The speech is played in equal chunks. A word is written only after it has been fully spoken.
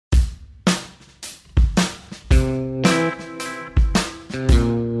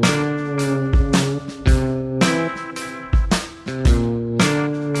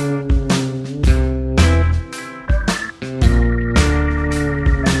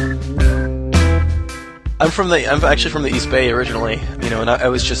I'm actually from the East Bay originally, and I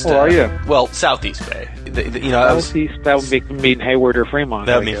was just. Where are you? Well, Southeast Bay. Southeast, that would mean Hayward or Fremont.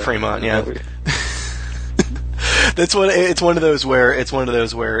 That would mean Fremont, yeah. It's one of those where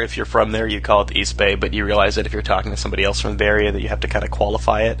if you're from there, you call it the East Bay, but you realize that if you're talking to somebody else from the Bay Area, that you have to kind of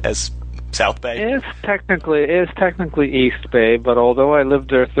qualify it as South Bay. It is technically East Bay, but although I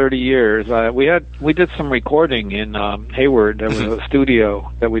lived there 30 years, we did some recording in Hayward. There was a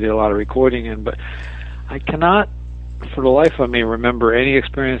studio that we did a lot of recording in, but I cannot, for the life of me, remember any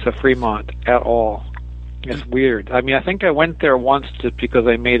experience of Fremont at all. It's weird. I mean, I think I went there once just because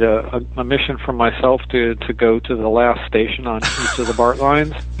I made a mission for myself to go to the last station on each of the BART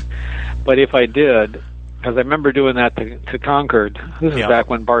lines. But if I did, because I remember doing that to Concord. This is back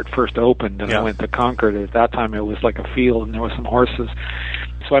when BART first opened, and I went to Concord. At that time, it was like a field, and there were some horses.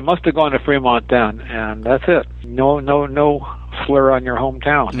 So I must have gone to Fremont then, and that's it. No slur on your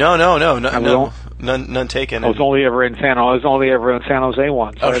hometown. No, none taken. I was only ever in San Jose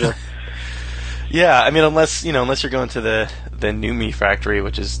once. Oh. Yeah, I mean, unless you're going to the NUMMI factory,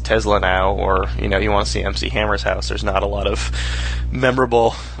 which is Tesla now, or you want to see MC Hammer's house, there's not a lot of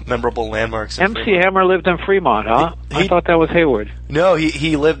memorable landmarks. MC Hammer lived in Fremont, huh? I thought that was Hayward. No,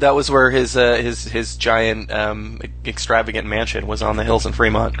 he lived. That was where his giant extravagant mansion was, on the hills in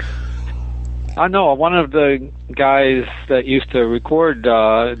Fremont. I know one of the guys that used to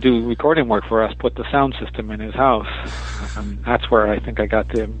do recording work for us, put the sound system in his house. That's where I think I got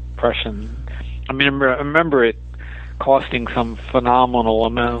the impression. I mean, I remember it costing some phenomenal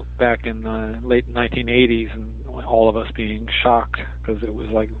amount back in the late 1980s, and all of us being shocked because it was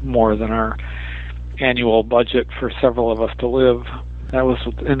like more than our annual budget for several of us to live. That was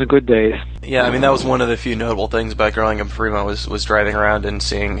in the good days. Yeah, I mean, that was one of the few notable things about growing up in Fremont was driving around and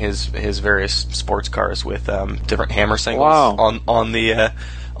seeing his various sports cars with different Hammer singles on the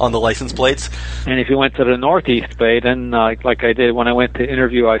license plates. And if you went to the Northeast Bay, then like I did when I went to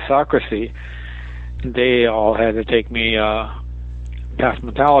interview Isocracy, they all had to take me past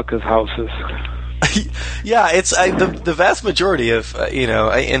Metallica's houses. Yeah, it's the vast majority of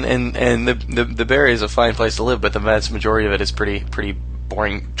and the Bay Area is a fine place to live, but the vast majority of it is pretty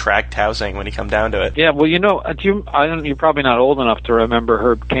boring tract housing when you come down to it. Yeah, well, you're probably not old enough to remember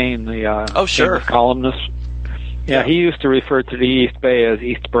Herb Caen, the famous columnist. Yeah, he used to refer to the East Bay as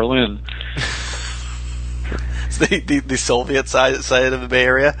East Berlin. It's the Soviet side of the Bay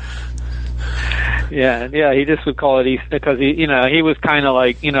Area. Yeah, he just would call it East because he was kind of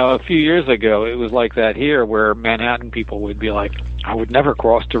like, a few years ago it was like that here, where Manhattan people would be like, I would never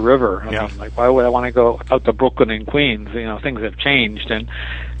cross the river. I mean, like, why would I want to go out to Brooklyn and Queens? Things have changed, and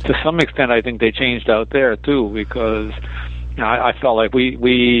to some extent, I think they changed out there too, because I felt like we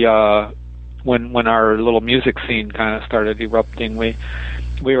when our little music scene kind of started erupting, we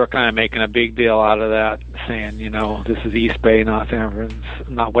were kind of making a big deal out of that, saying, this is East Bay, not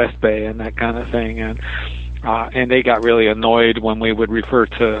not West Bay, and that kind of thing. And they got really annoyed when we would refer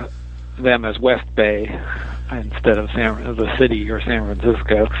to them as West Bay instead of the city or San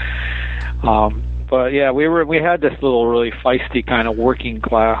Francisco. But yeah, we had this little really feisty kind of working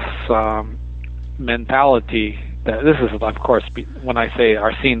class mentality. This is, of course, when I say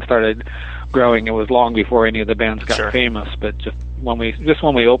our scene started growing, it was long before any of the bands got famous, but just when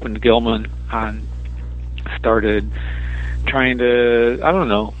we opened Gilman and started trying to, I don't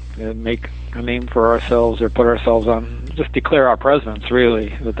know, make a name for ourselves or put ourselves on, just declare our presence,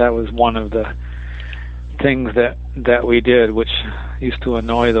 really. That was one of the things that we did, which used to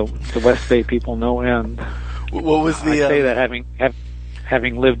annoy the West Bay people no end. What was the? I say that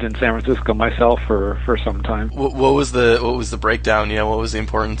having lived in San Francisco myself for some time. What was the breakdown? What was the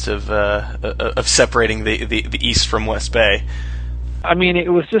importance of separating the East from West Bay? I mean,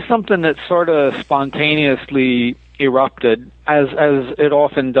 it was just something that sort of spontaneously erupted, as it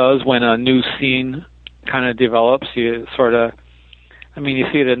often does when a new scene kind of develops. You sort of,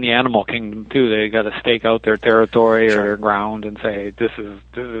 you see it in the animal kingdom too. They got to stake out their territory or their ground and say, "This is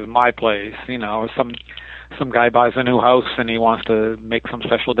my place." Some guy buys a new house and he wants to make some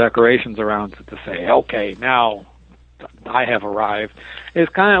special decorations around it to say, "Okay, now I have arrived." It was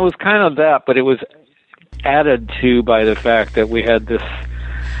kind of that, but it was added to by the fact that we had this.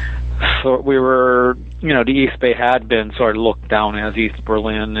 So we were, the East Bay had been sort of looked down as East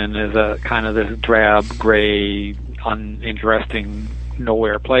Berlin and as a kind of this drab, gray, uninteresting,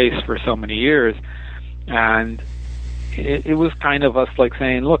 nowhere place for so many years, and it was kind of us like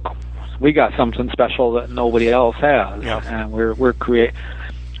saying, "Look, we got something special that nobody else has," and we're create.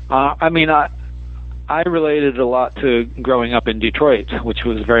 I related a lot to growing up in Detroit, which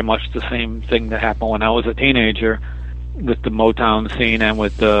was very much the same thing that happened when I was a teenager, with the Motown scene and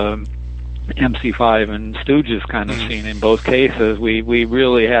with the MC5 and Stooges kind of scene. In both cases, we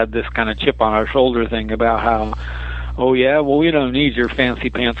really had this kind of chip on our shoulder thing about how, oh yeah, well, we don't need your fancy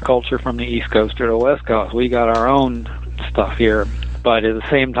pants culture from the East Coast or the West Coast. We got our own stuff here. But at the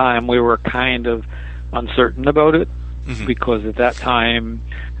same time, we were kind of uncertain about it, because at that time,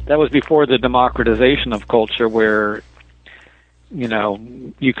 that was before the democratization of culture, where you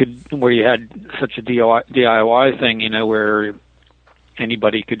had such a DIY thing, where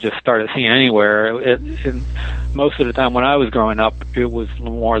anybody could just start a scene anywhere. And most of the time when I was growing up, it was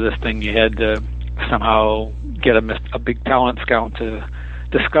more this thing you had to somehow get a big talent scout to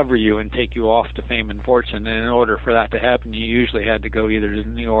discover you and take you off to fame and fortune. And in order for that to happen, you usually had to go either to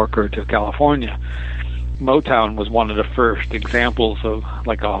New York or to California. Motown was one of the first examples of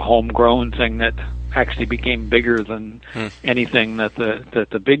like a homegrown thing that actually became bigger than anything that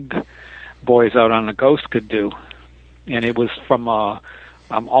the big boys out on the coast could do. And it was from a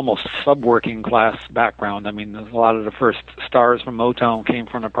almost sub-working class background. I mean, a lot of the first stars from Motown came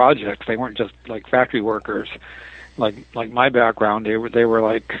from the projects. They weren't just like factory workers, like my background. They were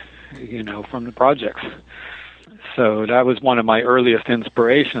like, from the projects. So that was one of my earliest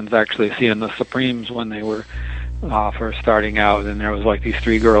inspirations, actually, seeing the Supremes when they were first starting out. And there was like these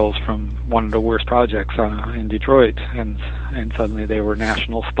three girls from one of the worst projects in Detroit, and suddenly they were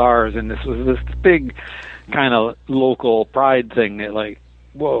national stars. And this was this big kind of local pride thing that, like,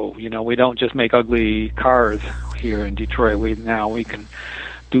 whoa, we don't just make ugly cars here in Detroit. We can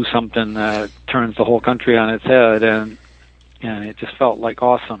do something that turns the whole country on its head, and it just felt like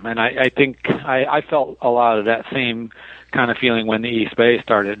awesome. And I think I felt a lot of that same kind of feeling when the East Bay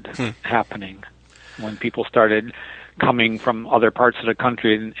started happening, when people started coming from other parts of the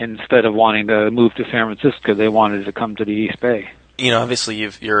country, and instead of wanting to move to San Francisco, they wanted to come to the East Bay. Obviously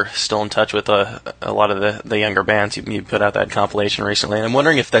you're still in touch with a lot of the younger bands. You put out that compilation recently, and I'm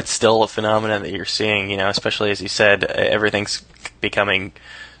wondering if that's still a phenomenon that you're seeing, especially as you said, everything's becoming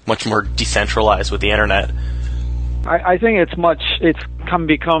much more decentralized with the internet. I think it's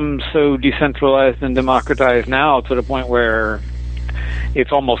become so decentralized and democratized now to the point where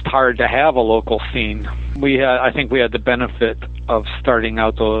it's almost hard to have a local scene. I think we had the benefit of starting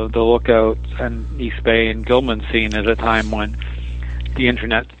out the Lookout and East Bay and Gilman scene at a time when the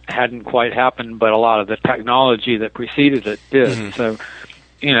internet hadn't quite happened, but a lot of the technology that preceded it did. So,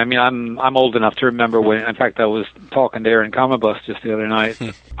 I'm old enough to remember when, in fact, I was talking to Aaron Comabus just the other night.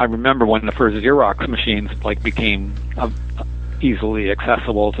 I remember when the first Xerox machines became easily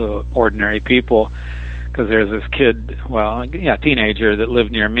accessible to ordinary people, because there's this kid, teenager that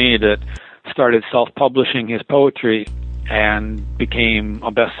lived near me that started self-publishing his poetry and became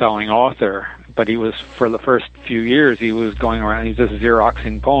a best-selling author. But he was, for the first few years, he was going around, he's just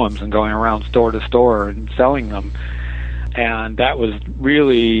Xeroxing poems and going around store to store and selling them. And that was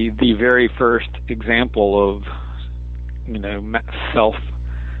really the very first example of,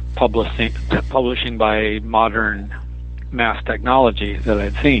 self-publishing by modern mass technology that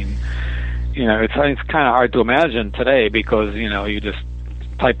I'd seen. It's kind of hard to imagine today, because, you just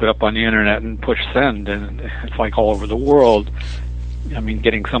type it up on the internet and push send, and it's like all over the world. I mean,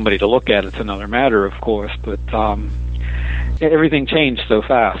 getting somebody to look at it's another matter, of course, but everything changed so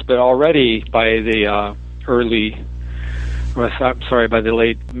fast. But already by the by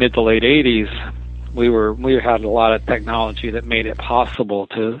the mid to late 80s, we had a lot of technology that made it possible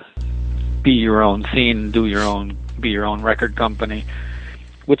to be your own scene, be your own record company,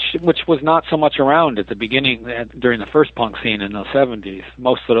 which was not so much around at the beginning during the first punk scene in the 70s.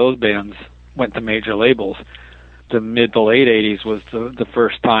 Most of those bands went to major labels. The mid to late 80s was the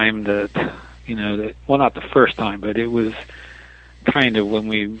first time that, not the first time, but it was kind of when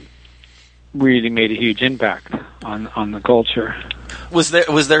we really made a huge impact on the culture. Was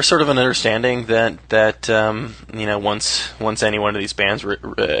there sort of an understanding that once any one of these bands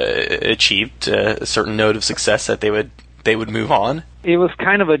achieved a certain note of success, that they would move on? It was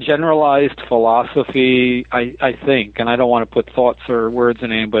kind of a generalized philosophy, I think, and I don't want to put thoughts or words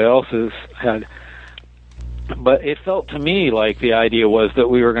in anybody else's head. But it felt to me like the idea was that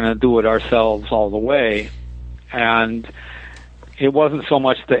we were going to do it ourselves all the way. And it wasn't so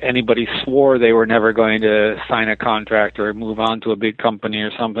much that anybody swore they were never going to sign a contract or move on to a big company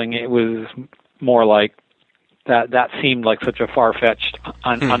or something. It was more like that seemed like such a far-fetched,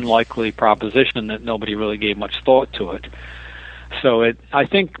 unlikely proposition that nobody really gave much thought to it. So I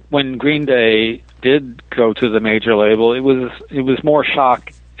think when Green Day did go to the major label, it was more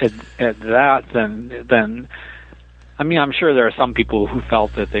shock at that than I mean, I'm sure there are some people who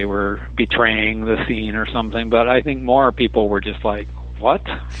felt that they were betraying the scene or something, but I think more people were just like, what?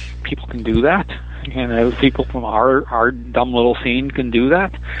 People can do that? People from our dumb little scene can do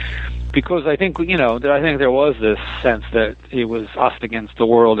that? because I think there was this sense that it was us against the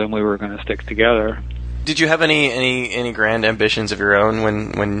world, and we were going to stick together. Did you have any grand ambitions of your own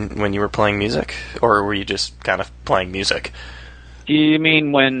when you were playing music, or were you just kind of playing music? Do you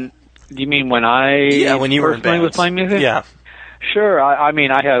mean when I when you were in bands. Was playing music? Yeah, sure. I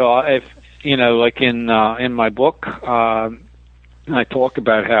mean, I had like in my book. I talk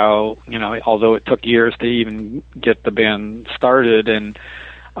about how, although it took years to even get the band started, and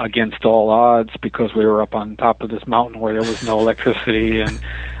against all odds, because we were up on top of this mountain where there was no electricity, and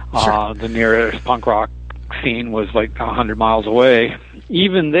sure. The nearest punk rock scene was like 100 miles away.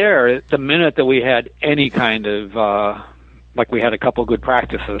 Even there, the minute that we had any kind of, like we had a couple good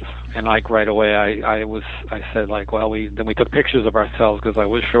practices, and like right away I said like, well, we took pictures of ourselves, because I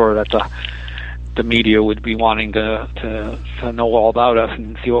was sure that the media would be wanting to know all about us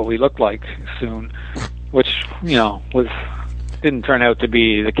and see what we looked like soon, which didn't turn out to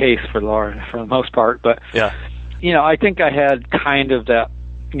be the case for the most part. But yeah, I think I had kind of that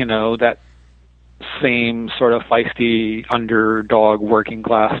that same sort of feisty underdog working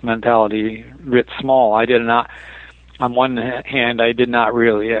class mentality writ small. I did not, on one hand, I did not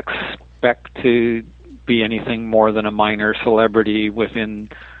really expect to be anything more than a minor celebrity within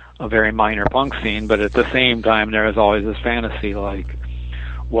a very minor punk scene, but at the same time there was always this fantasy like,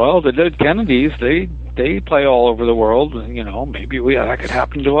 well, the Dead Kennedys, they play all over the world, maybe that could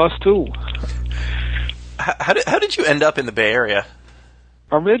happen to us too. How did you end up in the Bay Area?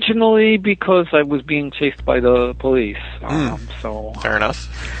 Originally because I was being chased by the police. So fair enough.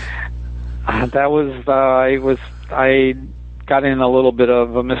 That was I got in a little bit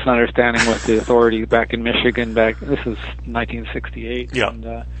of a misunderstanding with the authorities back in Michigan. This is 1968. Yeah.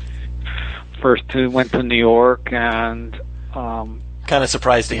 And, first went to New York, and kind of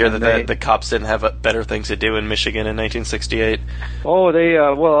surprised to hear that the cops didn't have better things to do in Michigan in 1968. Oh, they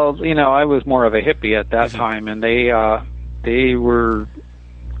I was more of a hippie at that time, and they were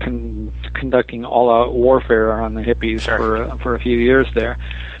conducting all-out warfare on the hippies for a few years there,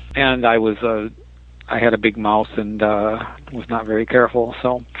 and I had a big mouth and was not very careful,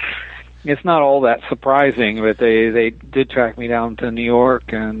 so it's not all that surprising. But they did track me down to New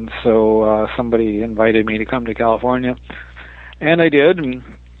York, and so somebody invited me to come to California, and I did. And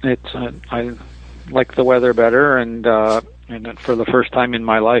I liked the weather better, and for the first time in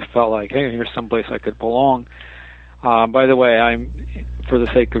my life felt like, hey, here's someplace I could belong. By the way, for the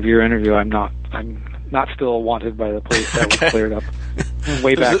sake of your interview, I'm not still wanted by the police. That was cleared up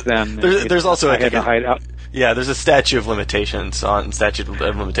way back then. There's also I had to hide out. Yeah, there's a statute of limitations on things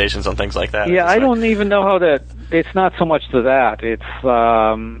like that. Yeah, I don't even know how that. It's not so much to that. It's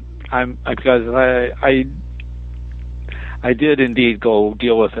because I did indeed go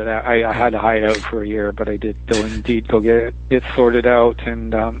deal with it. I had to hide out for a year, but I did indeed go get it sorted out,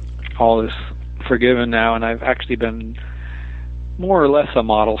 and all is forgiven now, and I've actually been more or less a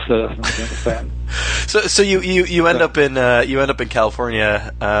model citizen since then. So you end up in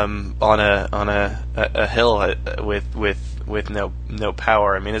California on a hill with no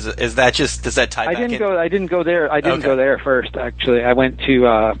power. I mean, does that tie back in? I didn't go there. I didn't go there first. Actually, I went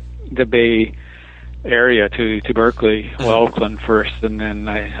to the Bay Area to Berkeley, Oakland first, and then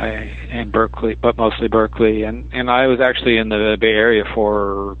I Berkeley, but mostly Berkeley, and I was actually in the Bay Area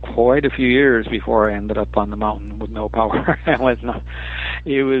for quite a few years before I ended up on the mountain with no power. It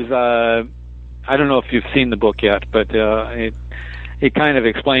was I don't know if you've seen the book yet, but it kind of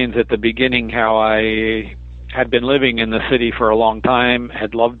explains at the beginning how I had been living in the city for a long time,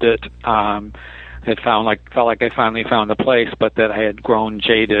 had loved it, felt like I finally found a place, but that I had grown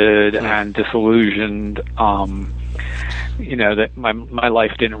jaded and disillusioned. That my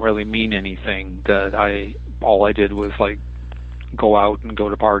life didn't really mean anything. That all I did was like go out and go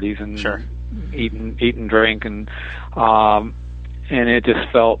to parties and eat and drink, and it just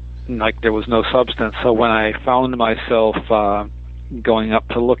felt like there was no substance. So when I found myself going up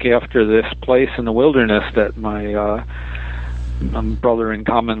to look after this place in the wilderness that my brother in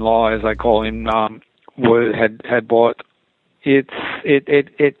common law, as I call him, had bought, it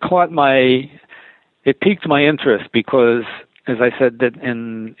piqued my interest because, as I said,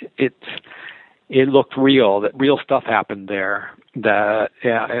 it looked real. That real stuff happened there. I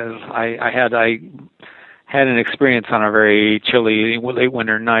had an experience on a very chilly late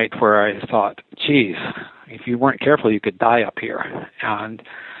winter night where I thought, geez, if you weren't careful, you could die up here. And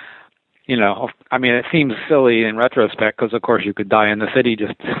I mean, it seems silly in retrospect because, of course, you could die in the city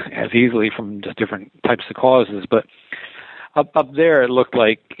just as easily from just different types of causes. But up there, it looked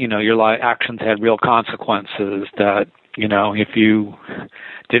like, your actions had real consequences. That, if you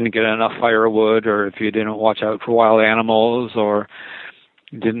didn't get enough firewood, or if you didn't watch out for wild animals, or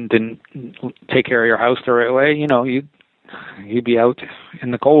didn't take care of your house the right way, you'd be out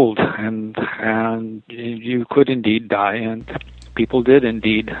in the cold, and you could indeed die, and people did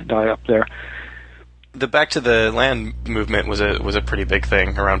indeed die up there. The Back to the Land movement was a pretty big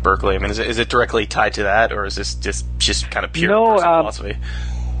thing around Berkeley. I mean, is it directly tied to that, or is this just kind of pure philosophy?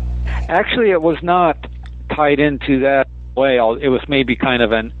 Actually, it was not tied into that way. It was maybe kind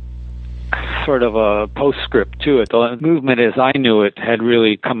of an sort of a postscript to it. The movement, as I knew it, had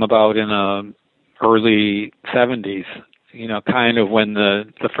really come about in the early 70s. Kind of when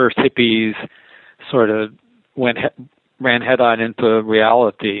the first hippies sort of ran head-on into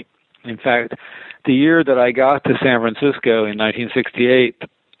reality. In fact, the year that I got to San Francisco in 1968,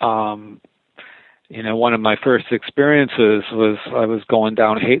 one of my first experiences was I was going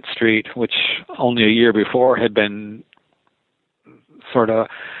down Haight Street, which only a year before had been sort of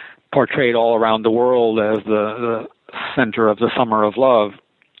portrayed all around the world as the center of the summer of love.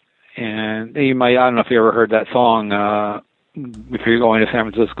 And I don't know if you ever heard that song, if you're going to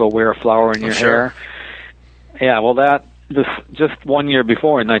San Francisco, wear a flower in your hair. Yeah, well, just 1 year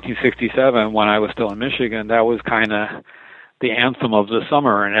before, in 1967, when I was still in Michigan, that was kind of the anthem of the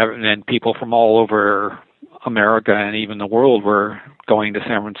summer, and people from all over America and even the world were going to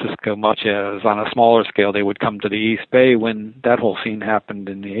San Francisco, much as on a smaller scale they would come to the East Bay when that whole scene happened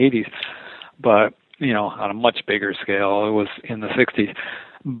in the 80s. But, on a much bigger scale, it was in the 60s.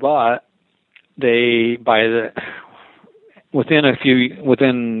 But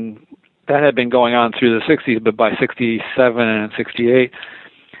that had been going on through the 60s, but by 67 and 68,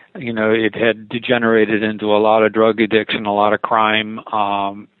 it had degenerated into a lot of drug addiction, a lot of crime,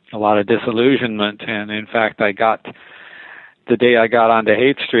 a lot of disillusionment. And in fact, the day I got onto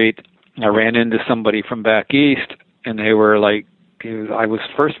Haight Street, I ran into somebody from back east, and they were like, I was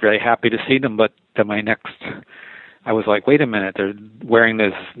first very happy to see them, but I was like, wait a minute, they're wearing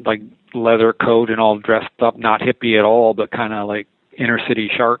this like leather coat and all dressed up, not hippie at all, but kind of like inner city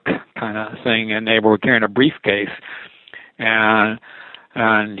shark kind of thing, and they were carrying a briefcase, and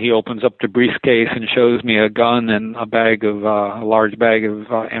he opens up the briefcase and shows me a gun and a large bag of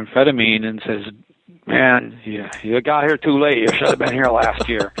amphetamine, and says, "Man, you got here too late. You should have been here last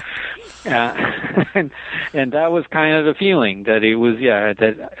year." And that was kind of the feeling that it was,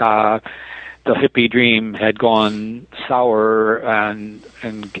 the hippie dream had gone sour and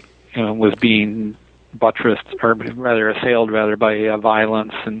was being buttressed, or rather assailed, by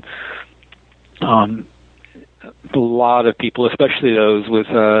violence, and a lot of people, especially those with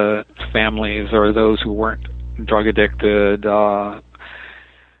families or those who weren't drug addicted, or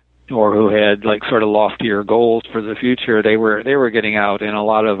who had like sort of loftier goals for the future, they were getting out, and a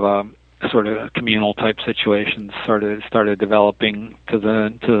lot of sort of communal type situations started developing to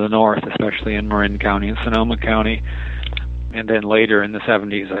the north, especially in Marin County and Sonoma County, and then later in the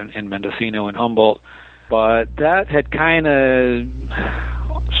 70s in Mendocino and Humboldt. But that had kind of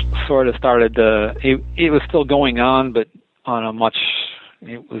sort of started it was still going on, but on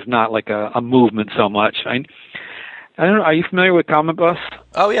it was not like a movement so much. I don't know, are you familiar with Comet Bus?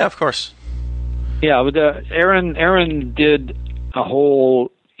 Oh yeah, of course. Yeah, but Aaron did a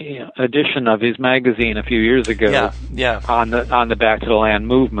whole edition of his magazine a few years ago. Yeah. On the Back to the Land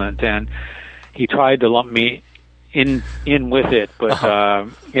movement, and he tried to lump me in with it, but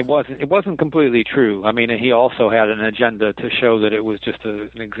it wasn't completely true. I mean, he also had an agenda to show that it was just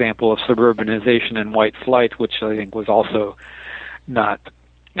an example of suburbanization and white flight, which I think was also not.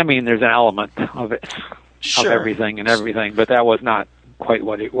 I mean, there's an element of it, sure, of everything, but that was not quite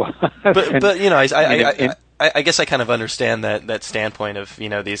what it was. But I guess I kind of understand that standpoint of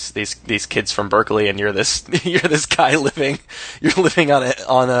these kids from Berkeley, and you're this guy living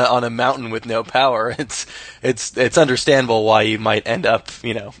on a mountain with no power. It's understandable why you might end up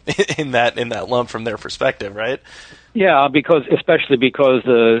in that lump from their perspective, right? Yeah, especially because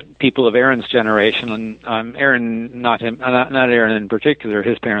the people of Aaron's generation, and Aaron, not Aaron in particular,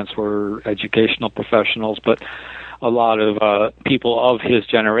 his parents were educational professionals, but a lot of people of his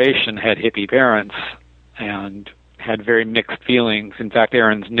generation had hippie parents and had very mixed feelings. In fact,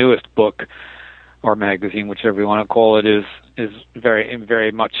 Aaron's newest book, or magazine, whichever you want to call it, is very,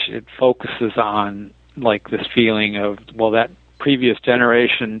 very much, it focuses on like this feeling of, well, that previous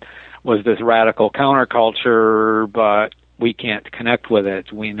generation was this radical counterculture, but we can't connect with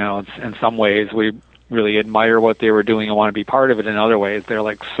it. We know in some ways we really admire what they were doing and want to be part of it. In other ways, they're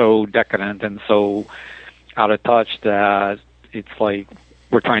like so decadent and so out of touch that it's like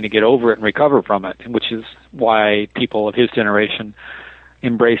we're trying to get over it and recover from it, which is why people of his generation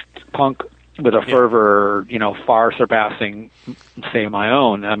embraced punk with a fervor, far surpassing, say, my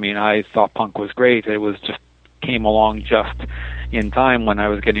own. I mean, I thought punk was great. It was just came along just in time when I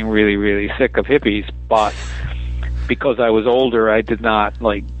was getting really, really sick of hippies. But because I was older, I did not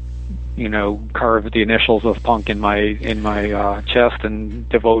carve the initials of punk in my chest and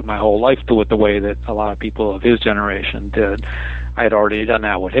devote my whole life to it the way that a lot of people of his generation did. I had already done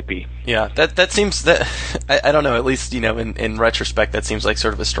that with hippie. Yeah, that seems that I don't know. At least in retrospect, that seems like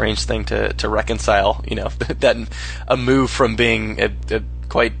sort of a strange thing to reconcile. That a move from being a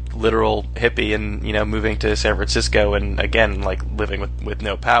quite literal hippie and moving to San Francisco and again like living with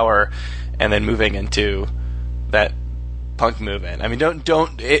no power, and then moving into that punk movement. I mean, aren't the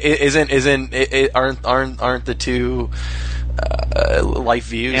two life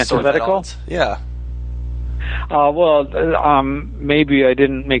views antithetical? Sort of yeah. Maybe I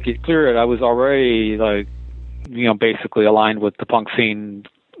didn't make it clear that I was already basically aligned with the punk scene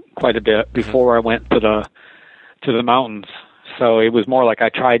quite a bit before I went to the mountains. So it was more like I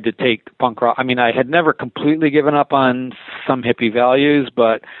tried to take punk rock. I mean, I had never completely given up on some hippie values,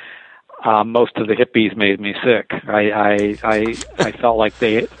 but most of the hippies made me sick. I felt like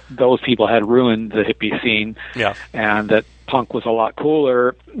those people had ruined the hippie scene, and that punk was a lot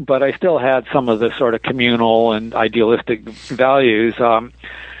cooler. But I still had some of the sort of communal and idealistic values.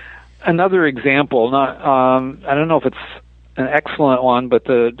 Another example, I don't know if it's an excellent one, but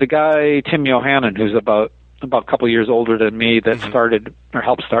the guy Tim Yohannan, who's about a couple years older than me, that started or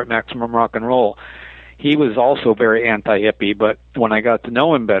helped start Maximum Rock and Roll. He was also very anti-hippie, but when I got to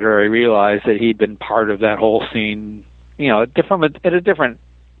know him better, I realized that he'd been part of that whole scene, at a different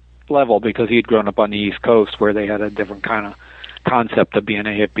level, because he'd grown up on the East Coast where they had a different kind of concept of being a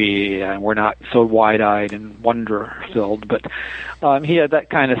hippie, and we're not so wide-eyed and wonder-filled. But he had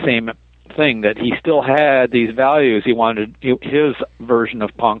that kind of same thing, that he still had these values. His version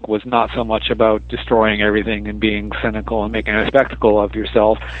of punk was not so much about destroying everything and being cynical and making a spectacle of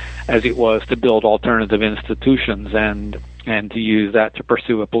yourself as it was to build alternative institutions and to use that to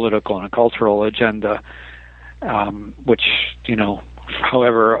pursue a political and a cultural agenda, which,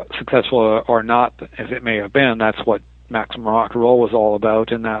 however successful or not as it may have been, that's what Maximum Rock and Roll was all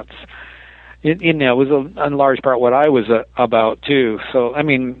about, and that's it was in large part what I was about too. So, I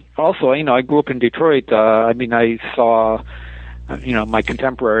mean, also, I grew up in Detroit. I saw, my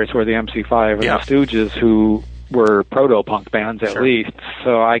contemporaries were the MC5 and the Stooges, who were proto-punk bands at least.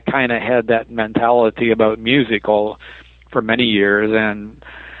 So I kind of had that mentality about music for many years, and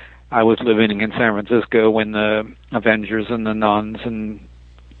I was living in San Francisco when the Avengers and the Nuns and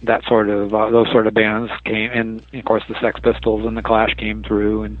that sort of those sort of bands came, and of course the Sex Pistols and the Clash came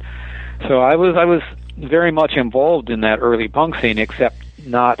through, and so I was very much involved in that early punk scene, except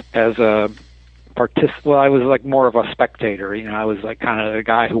not as a participant. Well, I was like more of a spectator. I was like kind of the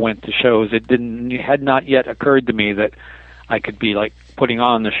guy who went to shows. It had not yet occurred to me that I could be like putting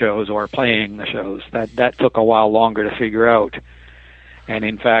on the shows or playing the shows. That took a while longer to figure out. And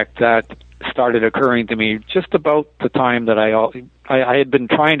in fact, that started occurring to me just about the time that I had been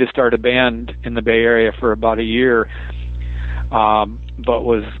trying to start a band in the Bay Area for about a year, but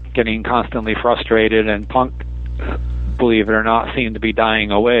was getting constantly frustrated, and punk, believe it or not, seemed to be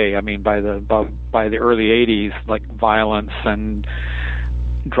dying away. I mean, by the early 80s, like violence and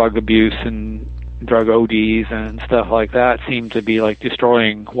drug abuse and drug ODs and stuff like that seemed to be like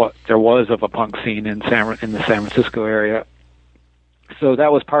destroying what there was of a punk scene in the San Francisco area. So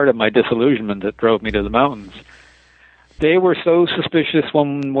that was part of my disillusionment that drove me to the mountains. They were so suspicious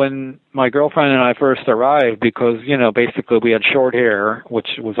when my girlfriend and I first arrived, because, basically we had short hair,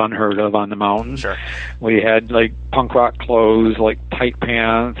 which was unheard of on the mountain. Sure. We had like punk rock clothes, like tight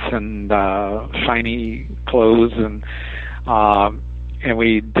pants and shiny clothes, and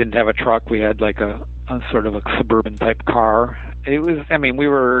we didn't have a truck. We had like a sort of a suburban type car. It was, we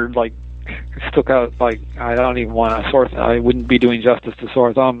were like stuck out, like, I don't even want to I wouldn't be doing justice to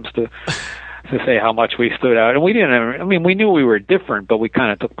sore thumbs to say how much we stood out. And we didn't, we knew we were different, but we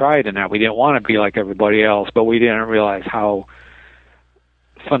kind of took pride in that. We didn't want to be like everybody else, but we didn't realize how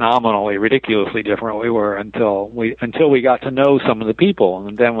phenomenally, ridiculously different we were until we got to know some of the people.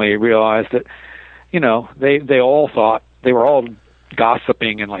 And then we realized that, they all thought, they were all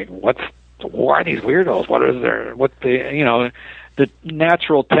gossiping and like, who are these weirdos? The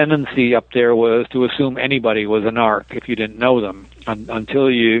natural tendency up there was to assume anybody was a narc if you didn't know them, until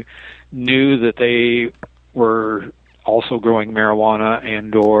you knew that they were also growing marijuana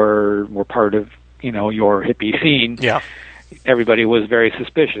and or were part of, your hippie scene. Yeah. Everybody was very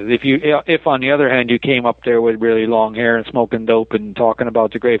suspicious. If on the other hand you came up there with really long hair and smoking dope and talking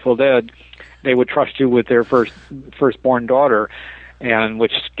about the Grateful Dead, they would trust you with their firstborn daughter, and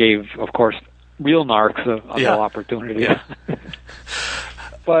which gave, of course, real narcs a opportunity. Yeah.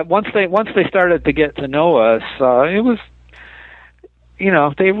 But once they started to get to know us, it was,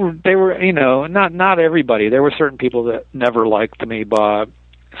 they were not everybody. There were certain people that never liked me, but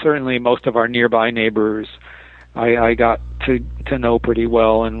certainly most of our nearby neighbors I got to know pretty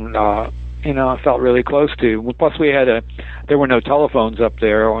well, and I felt really close to. Plus, there were no telephones up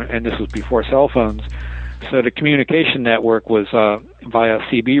there, and this was before cell phones, so the communication network was via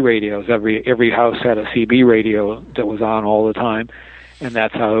CB radios. Every house had a CB radio that was on all the time, and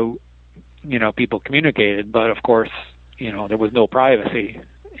that's how people communicated. But of course, there was no privacy.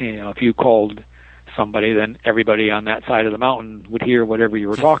 If you called somebody, then everybody on that side of the mountain would hear whatever you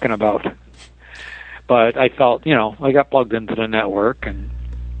were talking about. But I felt, I got plugged into the network, and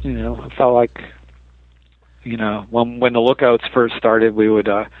I felt like, when the Lookouts first started, we would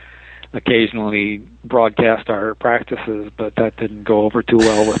occasionally broadcast our practices, but that didn't go over too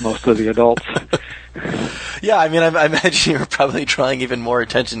well with most of the adults. Yeah, I mean, I imagine you were probably drawing even more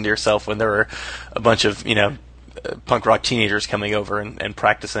attention to yourself when there were a bunch of, punk rock teenagers coming over and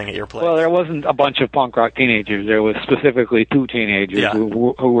practicing at your place. Well, there wasn't a bunch of punk rock teenagers. There was specifically two teenagers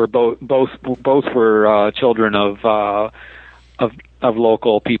who were both were children of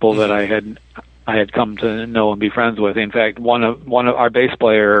local people that I had come to know and be friends with. In fact, one of our bass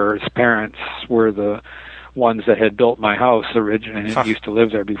player's parents were the ones that had built my house originally. He used to live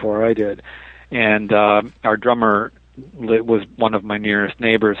there before I did, and our drummer was one of my nearest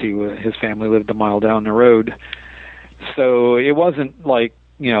neighbors. His family lived a mile down the road. So it wasn't like,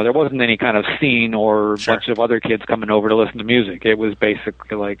 there wasn't any kind of scene or bunch of other kids coming over to listen to music. It was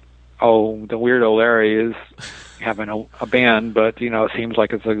basically like, oh, the weirdo Larry is having a band, but, it seems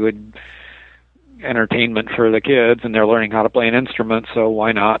like it's a good entertainment for the kids, and they're learning how to play an instrument, so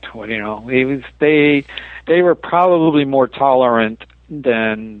why not? Well, they were probably more tolerant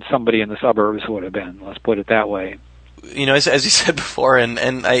than somebody in the suburbs would have been, let's put it that way. As you said before, and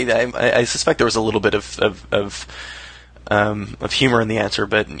I suspect there was a little bit of humor in the answer,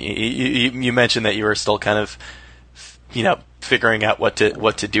 but you mentioned that you were still kind of, figuring out what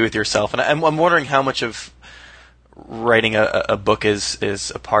to do with yourself, and I'm wondering how much of writing a book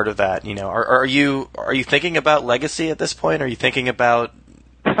is a part of that. Are you thinking about legacy at this point? Are you thinking about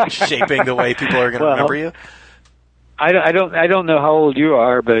shaping the way people are going to remember you? I don't know how old you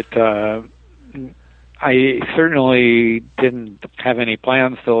are, but I certainly didn't have any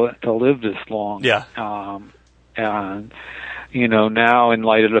plans to live this long. Yeah. And now, in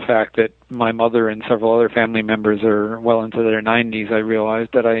light of the fact that my mother and several other family members are well into their 90s, I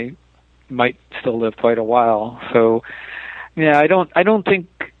realized that I might still live quite a while. So, yeah, I don't think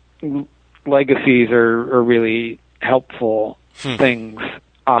legacies are really helpful things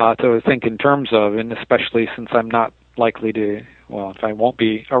to think in terms of, and especially since I'm not likely to, if I won't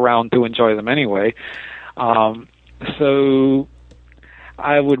be around to enjoy them anyway. So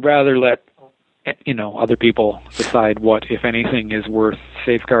I would rather let other people decide what, if anything, is worth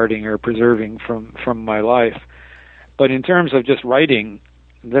safeguarding or preserving from my life. But in terms of just writing,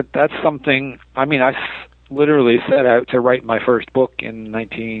 that's something. I mean, I literally set out to write my first book in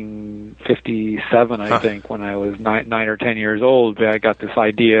 1957, I think, when I was 9 or 10 years old. I got this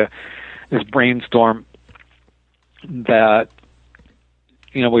idea, this brainstorm that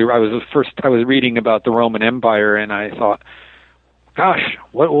I was reading about the Roman Empire, and I thought, gosh,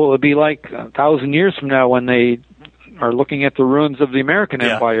 what will it be like 1,000 years from now when they are looking at the ruins of the American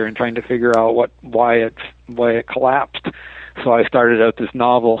Empire and trying to figure out why it collapsed? So I started out this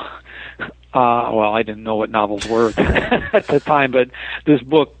novel. I didn't know what novels were at the time, but this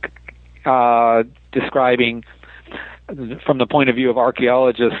book describing, from the point of view of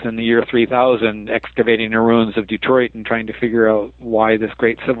archaeologists in the year 3000, excavating the ruins of Detroit and trying to figure out why this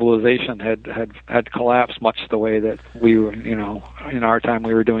great civilization had collapsed, much the way that we were, in our time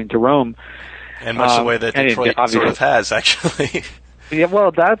we were doing to Rome. And much the way that Detroit sort of has, actually. Yeah,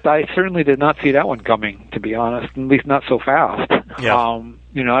 well, that I certainly did not see that one coming, to be honest, at least not so fast. Yeah.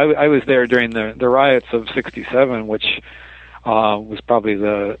 I was there during the riots of '67, which was probably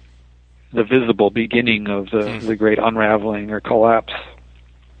the visible beginning of the great unraveling or collapse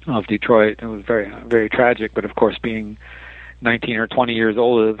of Detroit. It was very, very tragic, but of course, being 19 or 20 years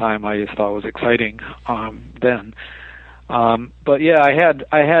old at the time, I just thought it was exciting then. But yeah,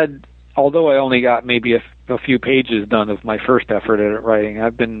 I had, although I only got maybe a few pages done of my first effort at writing,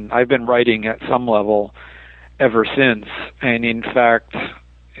 I've been writing at some level ever since. And in fact,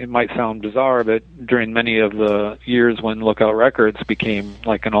 it might sound bizarre, but during many of the years when Lookout Records became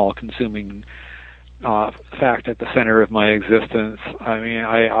like an all-consuming fact at the center of my existence, I mean,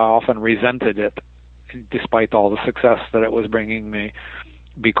 I often resented it, despite all the success that it was bringing me,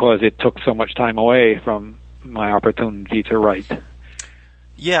 because it took so much time away from my opportunity to write.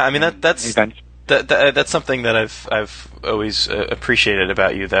 Yeah, I mean that's That's something that I've always appreciated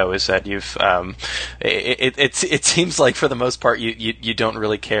about you, though, is that you've it seems like for the most part you don't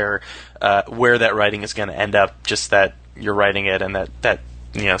really care where that writing is going to end up, just that you're writing it and that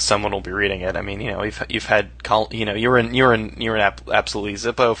someone will be reading it. I mean, you've had you were in Absolutely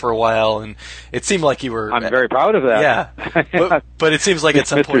Zippo for a while, and it seemed like you were. I'm very proud of that. Yeah, but it seems like at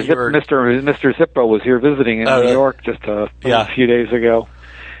some point you were. Mr. Zippo was here visiting in New York just a few days ago.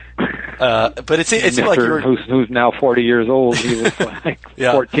 But it seemed like you were... who's now 40 years old. He was like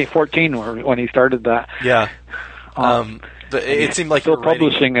 14 when he started that. Yeah. But it seemed like still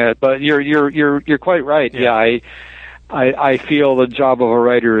publishing it. But you're quite right. Yeah. I feel the job of a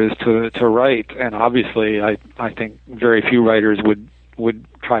writer is to write, and obviously I think very few writers would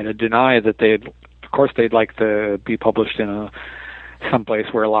try to deny that they'd like to be published in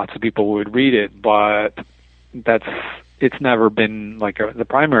someplace where lots of people would read it, but it's never been like the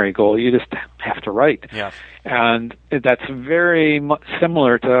primary goal. You just have to write. Yeah. And that's very much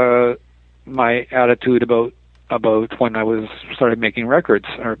similar to my attitude about when I started making records,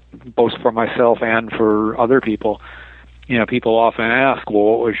 or both for myself and for other people. People often ask, well,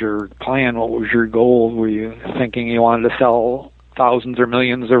 what was your plan? What was your goal? Were you thinking you wanted to sell thousands or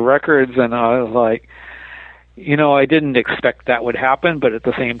millions of records? And I was like, I didn't expect that would happen, but at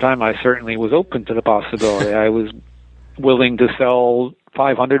the same time, I certainly was open to the possibility. I was willing to sell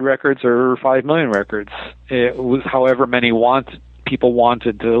 500 records or 5 million records. It was however many people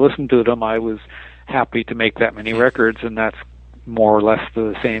wanted to listen to them. I was happy to make that many records, and that's more or less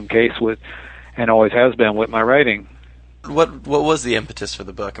the same case and always has been with my writing. What was the impetus for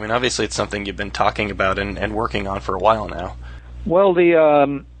the book? I mean, obviously it's something you've been talking about and working on for a while now. Well,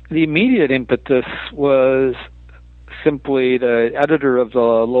 the immediate impetus was simply the editor of the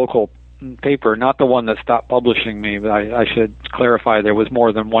local paper, not the one that stopped publishing me, but I should clarify there was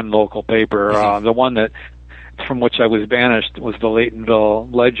more than one local paper. Mm-hmm. The one that from which I was banished was the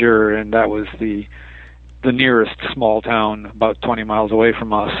Laytonville Ledger, and that was the nearest small town about 20 miles away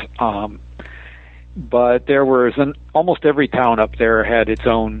from us. But there was almost every town up there had its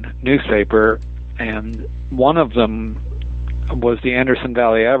own newspaper, and one of them was the Anderson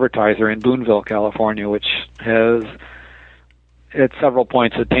Valley Advertiser in Boonville, California, which has at several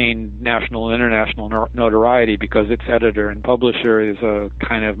points attained national and international notoriety because its editor and publisher is a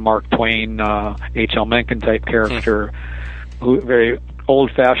kind of Mark Twain, H.L. Mencken type character, who very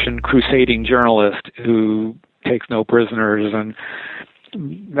old-fashioned crusading journalist who takes no prisoners. And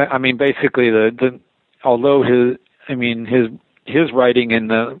I mean, basically, although his writing and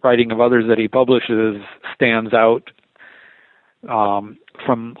the writing of others that he publishes stands out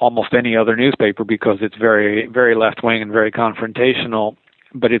from almost any other newspaper because it's very, very left-wing and very confrontational,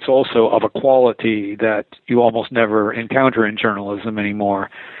 but it's also of a quality that you almost never encounter in journalism anymore.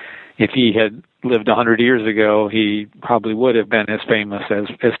 If he had lived 100 years ago, he probably would have been as famous as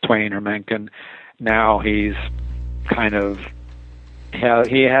Twain or Mencken. Now he's kind of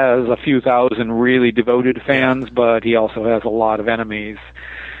he has a few thousand really devoted fans, but he also has a lot of enemies.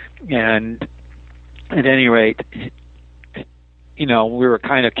 And at any rate, we were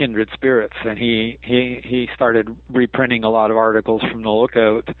kind of kindred spirits, and he started reprinting a lot of articles from the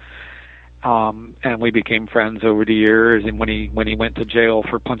Lookout, and we became friends over the years. And when he went to jail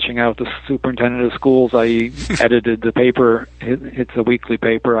for punching out the superintendent of schools, I edited the paper. It's a weekly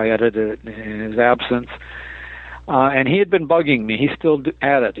paper. I edited it in his absence. And he had been bugging me. He's still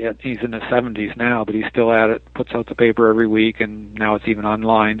at it. He's in his 70s now, but he's still at it, puts out the paper every week, and now it's even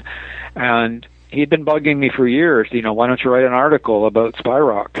online. And he'd been bugging me for years, why don't you write an article about Spy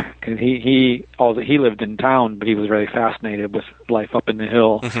Rock? Because he lived in town, but he was really fascinated with life up in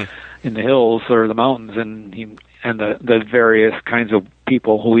the in the hills or the mountains, and the various kinds of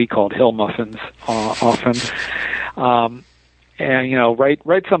people who he called hill muffins often. And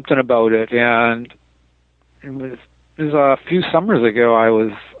write something about it. And it was a few summers ago. I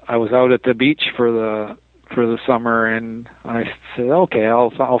was out at the beach for the summer, and I said, okay,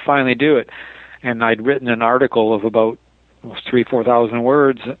 I'll finally do it. And I'd written an article of about 3,000-4,000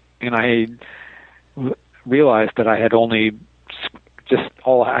 words, and I realized that I had I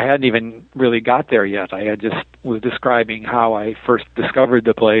hadn't even really got there yet. I had just was describing how I first discovered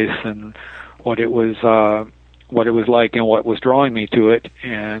the place and what it was like and what was drawing me to it.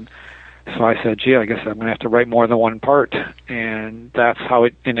 And so I said, gee, I guess I'm going to have to write more than one part. And that's how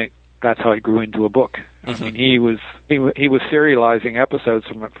it grew into a book. Mm-hmm. I mean, he was serializing episodes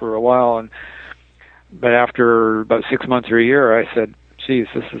from it for a while, but after about 6 months or a year, I said, geez,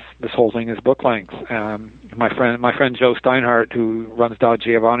 this whole thing is book length. My friend Joe Steinhardt, who runs Don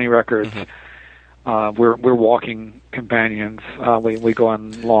Giovanni Records, we're walking companions. We go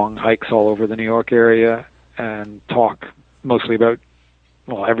on long hikes all over the New York area and talk mostly about,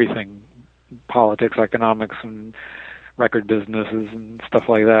 well, everything, politics, economics, and record businesses and stuff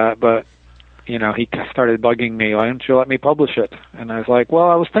like that. But, you know, he started bugging me, why don't you let me publish it? And I was like, well,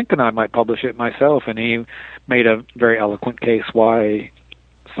 I was thinking I might publish it myself. And he made a very eloquent case why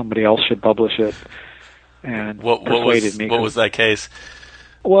somebody else should publish it, and persuaded me. What was that case?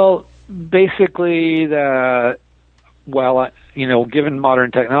 Well, basically that, well, you know, given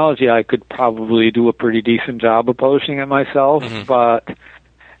modern technology, I could probably do a pretty decent job of publishing it myself, Mm-hmm. but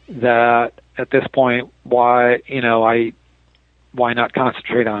that at this point, why not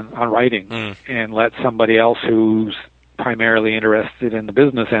concentrate on writing and let somebody else who's primarily interested in the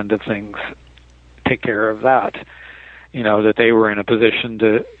business end of things take care of that? You know, that they were in a position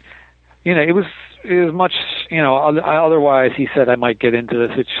to, you know, it was much, you know, otherwise he said I might get into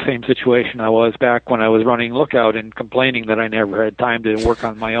the same situation I was back when I was running Lookout and complaining that I never had time to work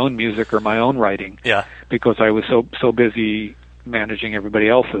on my own music or my own writing. Yeah. Because I was so busy managing everybody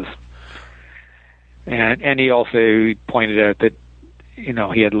else's. And he also pointed out that, you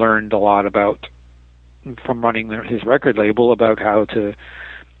know, he had learned a lot about, from running his record label, about how to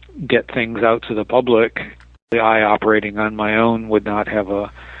get things out to the public. I operating on my own would not have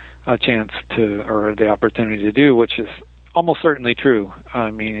a chance to, or the opportunity to do, which is almost certainly true. I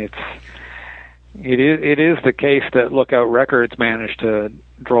mean, it is the case that Lookout Records managed to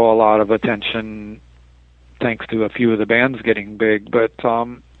draw a lot of attention thanks to a few of the bands getting big, but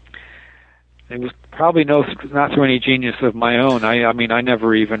it was probably not through any genius of my own. I mean, I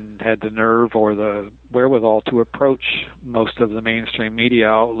never even had the nerve or the wherewithal to approach most of the mainstream media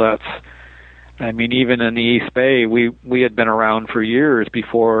outlets. I mean, even in the East Bay, we had been around for years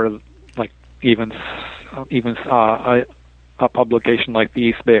before, like, even a publication like the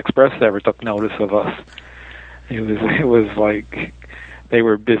East Bay Express ever took notice of us. It was like they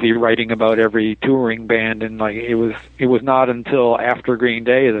were busy writing about every touring band, and like it was not until after Green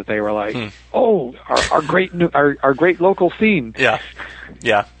Day that they were like, "Oh, our great local scene." Yeah.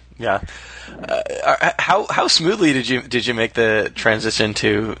 How smoothly did you make the transition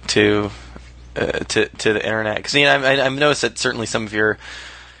to the internet? Because, you know, I've noticed that certainly some of your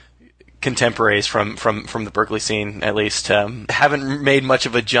contemporaries from the Berkeley scene, at least, haven't made much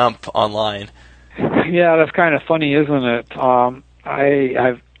of a jump online. Yeah, that's kind of funny, isn't it?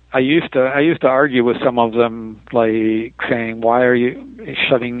 I used to argue with some of them, like saying, "Why are you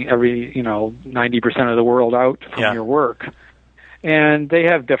shutting 90% of the world out from your work?" And they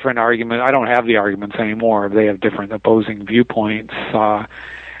have different arguments. I don't have the arguments anymore. They have different opposing viewpoints.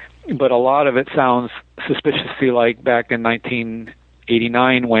 But a lot of it sounds suspiciously like back in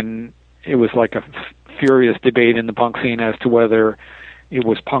 1989 when it was like a furious debate in the punk scene as to whether it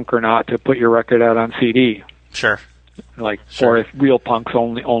was punk or not to put your record out on CD. Sure. Or if real punks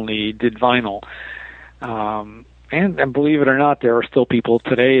only did vinyl. And believe it or not, there are still people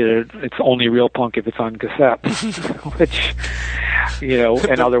today that it's only real punk if it's on cassette, which, you know,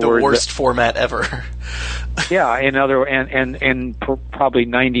 in other words, the worst format ever. Yeah, probably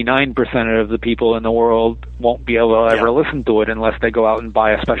 99% of the people in the world won't be able to ever listen to it unless they go out and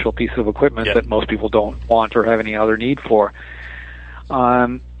buy a special piece of equipment that most people don't want or have any other need for.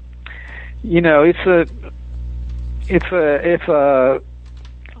 You know, it's a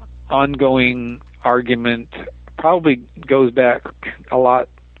ongoing argument. Probably goes back a lot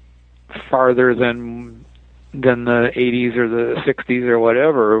farther than the 80s or the 60s or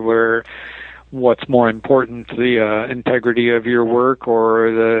whatever, where what's more important, the integrity of your work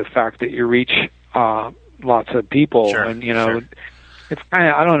or the fact that you reach lots of people. Sure, and, you know, it's kind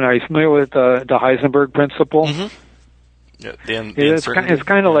of, I don't know, are you familiar with the Heisenberg principle? Mm-hmm. Yeah, it's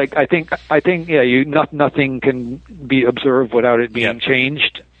kind of like, I think, nothing can be observed without it being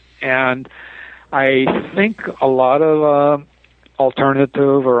changed. And I think a lot of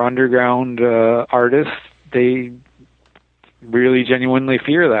alternative or underground artists, they really genuinely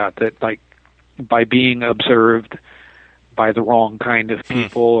fear that like by being observed by the wrong kind of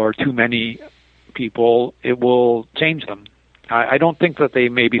people or too many people, it will change them. I don't think that they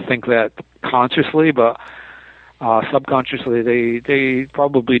maybe think that consciously, but subconsciously they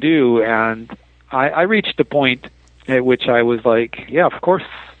probably do. And I reached a point at which I was like, yeah, of course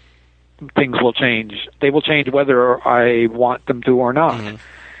things will change. They will change whether I want them to or not. Mm-hmm.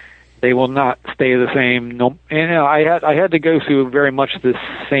 They will not stay the same. No, and, you know, I had to go through very much the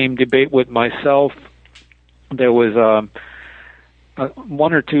same debate with myself. There was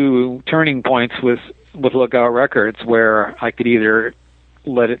one or two turning points with Lookout Records where I could either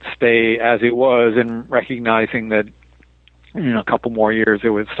let it stay as it was and recognizing that in a couple more years it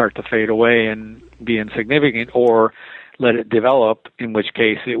would start to fade away and be insignificant, or let it develop, in which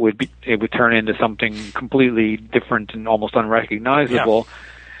case it would turn into something completely different and almost unrecognizable.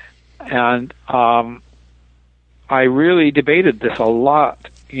 Yeah. And I really debated this a lot.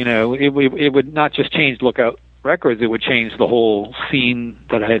 It would not just change Lookout Records, it would change the whole scene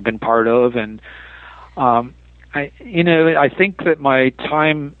that I had been part of. And I think that my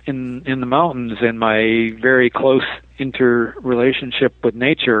time in the mountains and my very close interrelationship with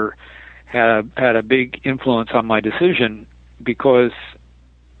nature had a big influence on my decision, because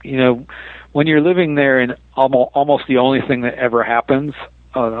when you're living there, and almost the only thing that ever happens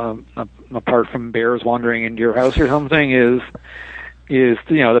apart from bears wandering into your house or something is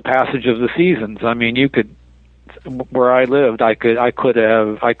the passage of the seasons. I mean, you could, where I lived, I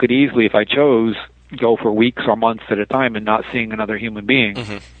could easily, if I chose, go for weeks or months at a time and not seeing another human being.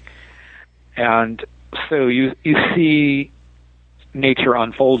 Mm-hmm. And so you see nature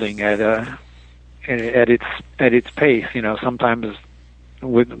unfolding at its pace. Sometimes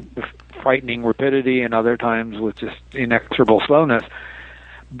with frightening rapidity, and other times with just inexorable slowness.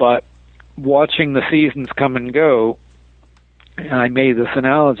 But watching the seasons come and go, and I made this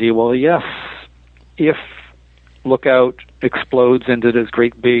analogy. Well, yes, if Lookout explodes into this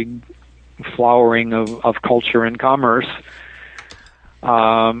great big flowering of culture and commerce,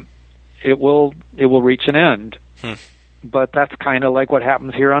 it will reach an end. But that's kind of like what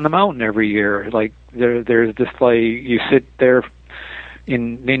happens here on the mountain every year. Like there's this, like, you sit there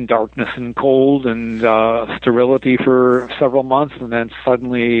in darkness and cold and sterility for several months, and then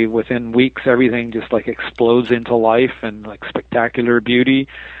suddenly within weeks everything just like explodes into life and like spectacular beauty.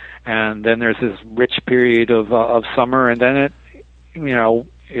 And then there's this rich period of summer, and then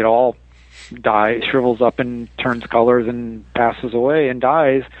it all dies, shrivels up and turns colors and passes away and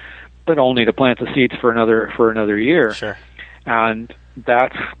dies, but only to plant the seeds for another year. Sure. And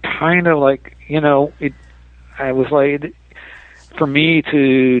that's kind of like, I was like, for me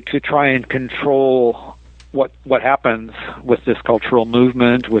to try and control what happens with this cultural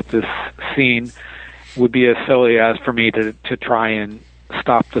movement, with this scene, would be as silly as for me to try and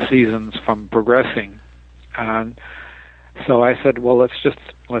stop the seasons from progressing. And so I said, well, let's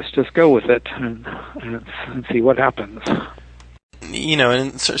just go with it and see what happens.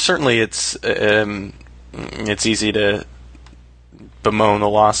 And certainly it's easy to bemoan the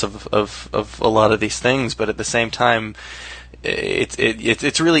loss of a lot of these things, but at the same time,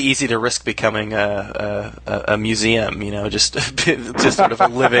 it's really easy to risk becoming a museum, just sort of a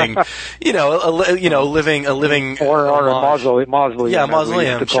living, living or a mausoleum. Yeah,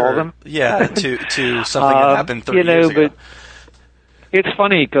 mausoleum. To call them. Yeah, to something that happened 30 years ago. But it's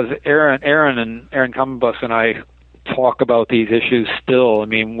funny because Aaron Cumbus and I talk about these issues still. I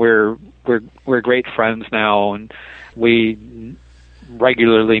mean, we're great friends now, and we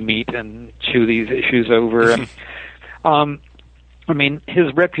regularly meet and chew these issues over. I mean,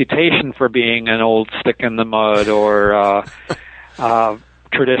 his reputation for being an old stick in the mud or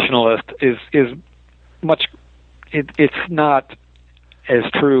traditionalist is much. It's not as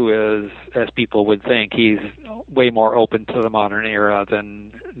true as people would think. He's way more open to the modern era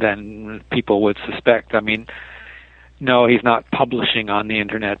than people would suspect. I mean, no, he's not publishing on the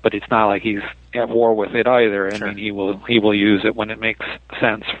internet, but it's not like he's at war with it either. Sure. I mean, he will use it when it makes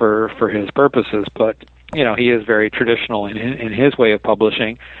sense for his purposes, but he is very traditional in his way of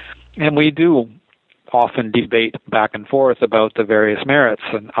publishing, and we do often debate back and forth about the various merits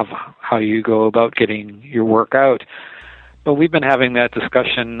and of how you go about getting your work out. But we've been having that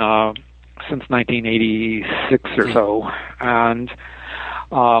discussion since 1986 or so, and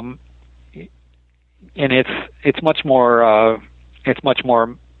it's much more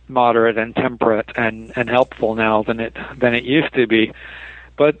moderate and temperate and helpful now than it used to be.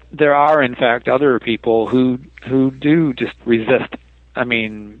 But there are, in fact, other people who do just resist. I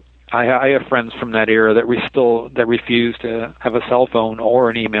mean, I have friends from that era that refuse to have a cell phone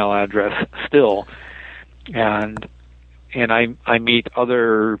or an email address still, and I meet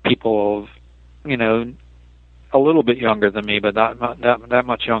other people, a little bit younger than me, but not that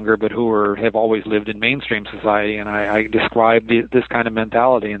much younger, but who have always lived in mainstream society, and I describe this kind of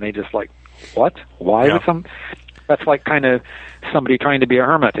mentality, and they just like, what? Why? Yeah. That's like kind of somebody trying to be a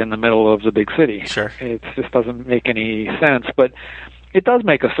hermit in the middle of the big city. Sure. It just doesn't make any sense, but it does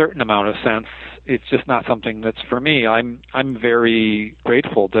make a certain amount of sense. It's just not something that's for me. I'm very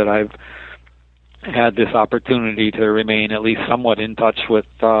grateful that I've had this opportunity to remain at least somewhat in touch with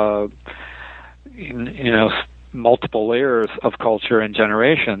multiple layers of culture and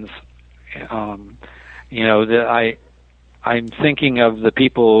generations. I'm thinking of the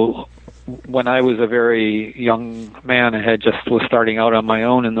people when I was a very young man, I was starting out on my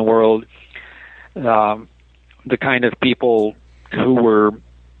own in the world. The kind of people who were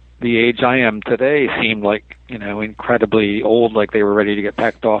the age I am today seemed like, incredibly old, like they were ready to get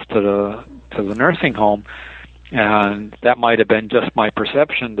packed off to the nursing home. And that might have been just my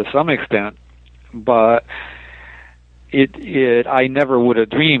perception to some extent, but I never would have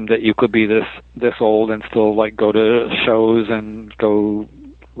dreamed that you could be this old and still like go to shows and go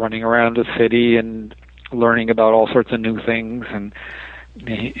running around the city and learning about all sorts of new things and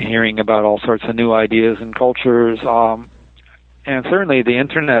hearing about all sorts of new ideas and cultures. And certainly the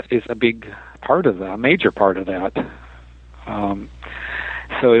internet is a big part of that, a major part of that.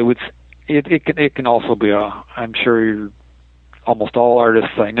 So it can also be I'm sure almost all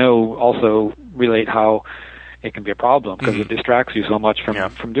artists I know also relate how it can be a problem because it distracts you so much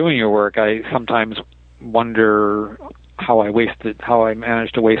from doing your work. I sometimes wonder how I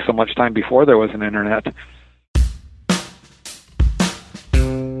managed to waste so much time before there was an internet.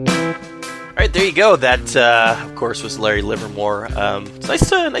 All right, there you go. That, of course, was Larry Livermore. It's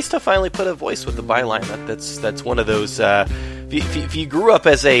nice to finally put a voice with the byline. That's one of those. If you grew up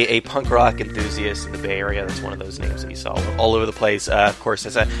as a punk rock enthusiast in the Bay Area, that's one of those names that you saw all over the place. Of course,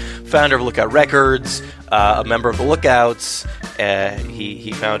 as a founder of Lookout Records, a member of the Lookouts,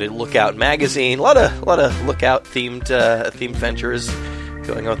 he founded Lookout Magazine. A lot of Lookout themed ventures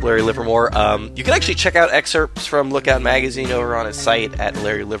going on with Larry Livermore. You can actually check out excerpts from Lookout Magazine over on his site at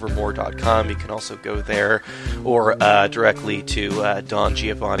LarryLivermore.com. You can also go there or directly to Don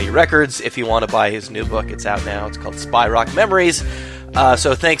Giovanni Records if you want to buy his new book. It's out now. It's called Spy Rock Memories.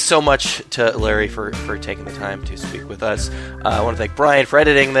 So thanks so much to Larry for taking the time to speak with us. I want to thank Brian for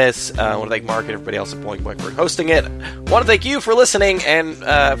editing this. I want to thank Mark and everybody else at Boing Boing for hosting it. I want to thank you for listening and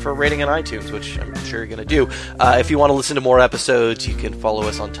for rating on iTunes, which I'm sure you're going to do. If you want to listen to more episodes, you can follow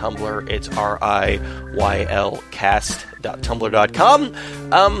us on Tumblr. It's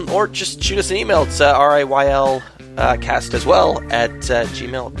riylcast.tumblr.com. Or just shoot us an email. It's riylcast as well at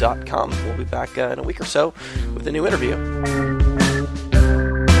gmail.com. We'll be back in a week or so with a new interview.